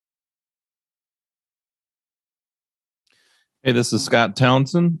Hey, this is Scott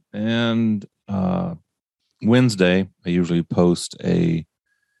Townsend, and Wednesday I usually post a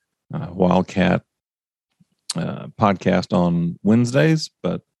Wildcat podcast on Wednesdays,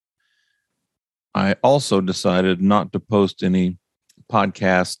 but I also decided not to post any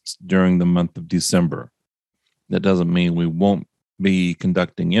podcasts during the month of December. That doesn't mean we won't be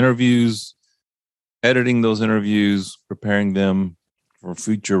conducting interviews, editing those interviews, preparing them for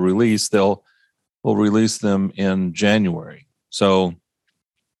future release. We'll release them in January. So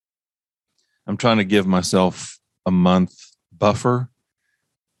I'm trying to give myself a month buffer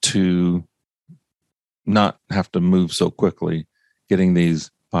to not have to move so quickly getting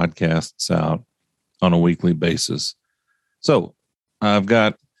these podcasts out on a weekly basis. So I've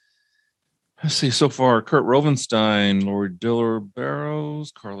got, let's see, so far, Kurt Rovenstein, Lori Diller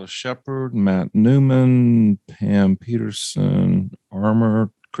Barrows, Carla Shepard, Matt Newman, Pam Peterson,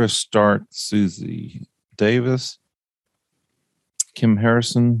 Armour, Chris Stark, Susie Davis, Kim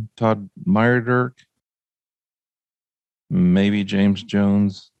Harrison, Todd Meyerdirk, maybe James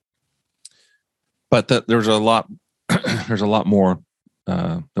Jones. But there's a lot there's a lot more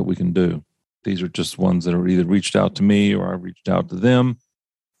that we can do. These are just ones that are either reached out to me or I reached out to them.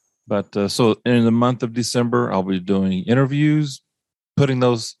 But so in the month of December, I'll be doing interviews, putting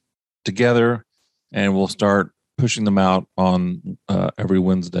those together, and we'll start pushing them out on every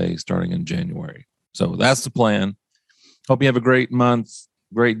Wednesday starting in January. So that's the plan. Hope you have a great month,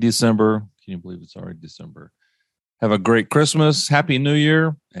 great December. Can you believe it's already December? Have a great Christmas, Happy New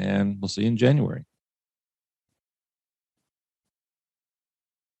Year, and we'll see you in January.